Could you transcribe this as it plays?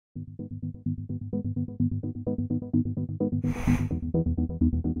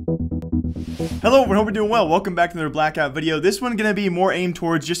Hello everyone, hope you're doing well. Welcome back to another Blackout video. This one gonna be more aimed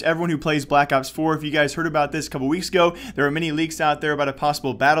towards just everyone who plays Black Ops 4. If you guys heard about this a couple weeks ago, there are many leaks out there about a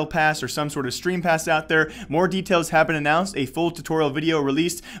possible battle pass or some sort of stream pass out there. More details have been announced. A full tutorial video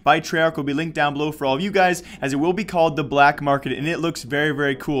released by Treyarch will be linked down below for all of you guys, as it will be called the Black Market, and it looks very,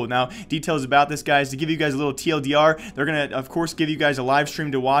 very cool. Now, details about this, guys, to give you guys a little TLDR, they're gonna, of course, give you guys a live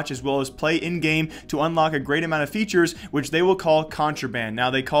stream to watch as well as play in-game to unlock a great amount of features, which they will call contraband.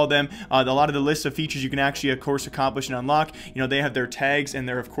 Now, they call them, a lot of the list of features you can actually, of course, accomplish and unlock. You know, they have their tags, and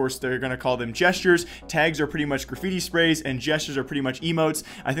they're going to call them gestures. Tags are pretty much graffiti sprays, and gestures are pretty much emotes.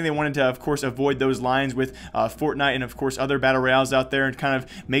 I think they wanted to, of course, avoid those lines with Fortnite and, of course, other battle royales out there and kind of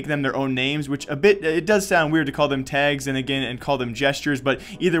make them their own names, which it does sound weird to call them tags and call them gestures, but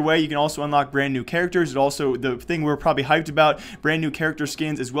either way, you can also unlock brand new characters. It also, the thing we're probably hyped about, brand new character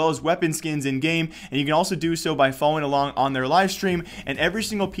skins as well as weapon skins in game, and you can also do so by following along on their live stream, and every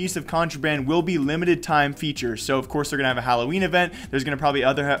single piece of contraband will be limited time features. So of course they're gonna have a Halloween event. There's gonna probably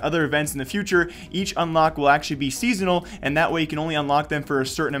other events in the future. Each unlock will actually be seasonal, and that way you can only unlock them for a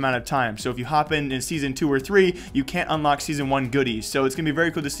certain amount of time. So if you hop in season 2 or 3, you can't unlock season 1 goodies. So it's gonna be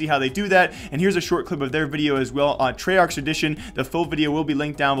very cool to see how they do that. And here's a short clip of their video as well on Treyarch's edition. The full video will be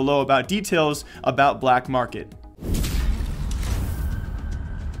linked down below about details about Black Market.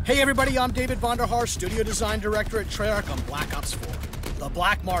 Hey everybody, I'm David Vonderhaar, Studio Design Director at Treyarch on Black Ops 4. The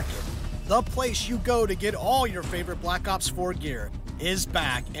Black Market, the place you go to get all your favorite Black Ops 4 gear, is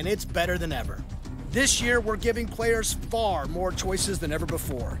back, and it's better than ever. This year, we're giving players far more choices than ever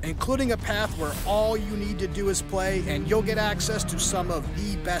before, including a path where all you need to do is play, and you'll get access to some of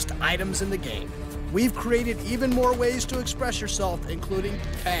the best items in the game. We've created even more ways to express yourself, including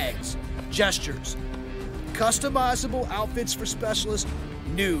tags, gestures, customizable outfits for specialists,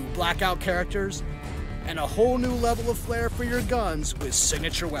 new Blackout characters, and a whole new level of flair for your guns with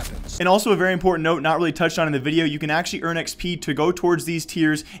signature weapons. And also a very important note, not really touched on in the video, you can actually earn XP to go towards these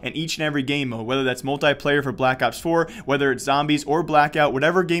tiers in each and every game mode, whether that's multiplayer for Black Ops 4, whether it's zombies or Blackout,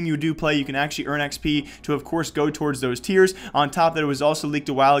 whatever game you do play, you can actually earn XP to, of course, go towards those tiers. On top of that, it was also leaked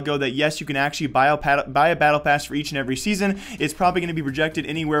a while ago that yes, you can actually buy a battle pass for each and every season. It's probably going to be projected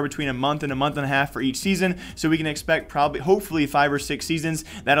anywhere between a month and a half for each season, so we can expect hopefully 5 or 6 seasons,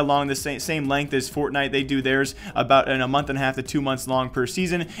 that along the same length as Fortnite. They do theirs about in a month and a half to 2 months long per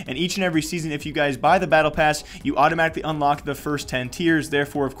season, and each and every season, if you guys buy the battle pass, you automatically unlock the first 10 tiers,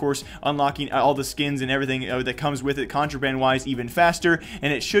 therefore of course unlocking all the skins and everything that comes with it contraband wise even faster.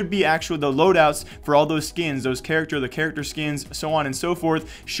 And it should be actually the loadouts for all those skins, the character skins, so on and so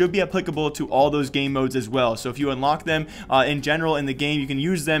forth, should be applicable to all those game modes as well. So if you unlock them in general in the game, you can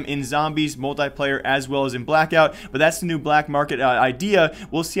use them in zombies, multiplayer, as well as in Blackout. But that's the new Black Market idea.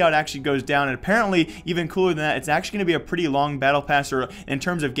 We'll see how it actually goes down, and apparently even cooler than that, it's actually going to be a pretty long battle pass, or in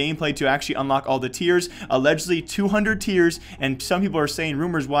terms of gameplay, to actually unlock all the tiers. Allegedly 200 tiers, and some people are saying,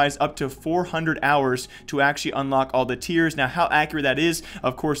 rumors wise, up to 400 hours to actually unlock all the tiers. Now, how accurate that is,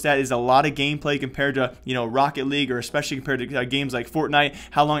 of course, that is a lot of gameplay compared to, you know, Rocket League, or especially compared to games like Fortnite,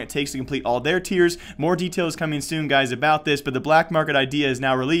 how long it takes to complete all their tiers. More details coming soon, guys, about this, but the Black Market idea is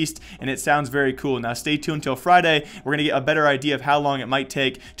now released, and it sounds very cool. Now stay tuned until Friday. We're going to get a better idea of how long it might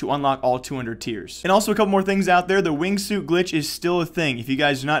take to unlock all 200 tiers. And also a couple more things out there. The Wingsuit glitch is still a thing. If you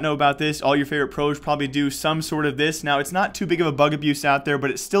guys do not know about this, all your favorite pros probably do some sort of this. Now, it's not too big of a bug abuse out there, but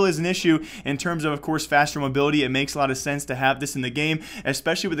it still is an issue in terms of course, faster mobility. It makes a lot of sense to have this in the game,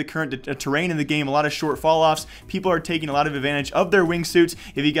 especially with the current terrain in the game, a lot of short fall-offs. People are taking a lot of advantage of their wingsuits.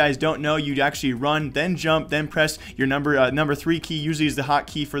 If you guys don't know, you'd actually run, then jump, then press your number 3 key, usually is the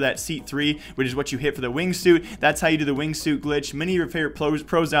hotkey for that seat 3, which is what you hit for the wingsuit. That's how you do the wingsuit glitch. Many of your favorite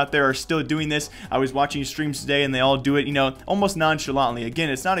pros out there are still doing this. I was watching streams today, and they all do it, you know, almost nonchalantly. Again,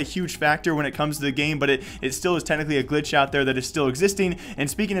 it's not a huge factor when it comes to the game, but it still is technically a glitch out there that is still existing. And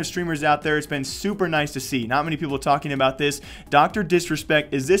speaking of streamers out there, it's been super nice to see. Not many people talking about this. DrDisrespect,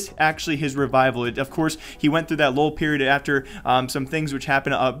 is this actually his revival? Of course, he went through that lull period after some things which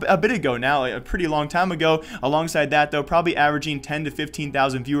happened a bit ago now, a pretty long time ago. Alongside that, though, probably averaging 10 to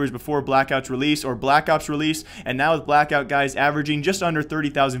 15,000 viewers before Blackout's release, or Black Ops release, and now with Blackout, guys, averaging just under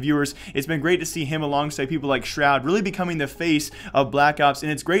 30,000 viewers. It's been great to see him alongside people like Shroud really becoming the face of Black Ops,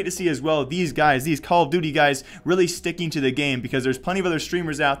 and it's great to see as well these guys, these Call of Duty guys, really sticking to the game, because there's plenty of other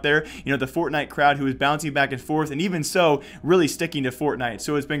streamers out there, you know, the Fortnite crowd who is bouncing back and forth, and even so, really sticking to Fortnite.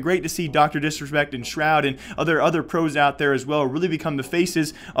 So it's been great to see DrDisrespect and Shroud and other pros out there as well really become the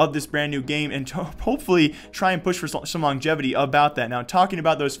faces of this brand new game, and hopefully try and push for some longevity about that. Now, talking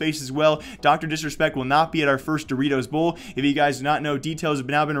about those faces as well, DrDisrespect will not be at our first Doritos Bowl. If you guys do not know, details have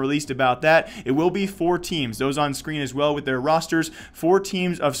now been released about that. It will will be 4 teams. Those on screen as well with their rosters. 4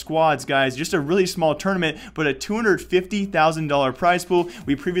 teams of squads, guys. Just a really small tournament, but a $250,000 prize pool.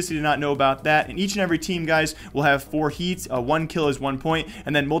 We previously did not know about that. And each and every team, guys, will have 4 heats. 1 kill is 1 point,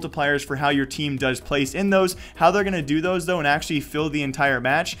 and then multipliers for how your team does place in those. How they're going to do those, though, and actually fill the entire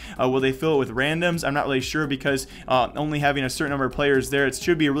match. Will they fill it with randoms? I'm not really sure, because only having a certain number of players there, it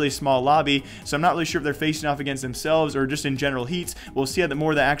should be a really small lobby. So I'm not really sure if they're facing off against themselves or just in general heats. We'll see how the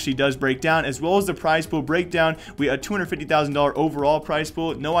more that actually does break down, as well as the prize pool breakdown. We a $250,000 overall prize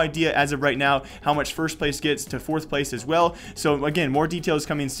pool. No idea as of right now how much first place gets to 4th place as well. So again, more details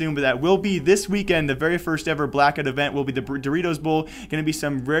coming soon, but that will be this weekend. The very first ever Blackout event will be the Doritos Bowl. Going to be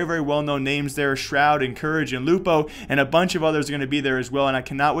some very, very well-known names there. Shroud and Courage and Lupo, and a bunch of others are going to be there as well. And I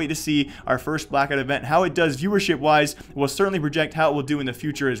cannot wait to see our first Blackout event, how it does viewership-wise. We'll certainly project how it will do in the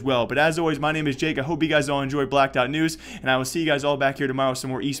future as well. But as always, my name is Jake. I hope you guys all enjoy Blacked Out News, and I will see you guys all back here tomorrow with some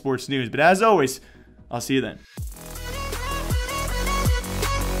more esports news. But as always, I'll see you then.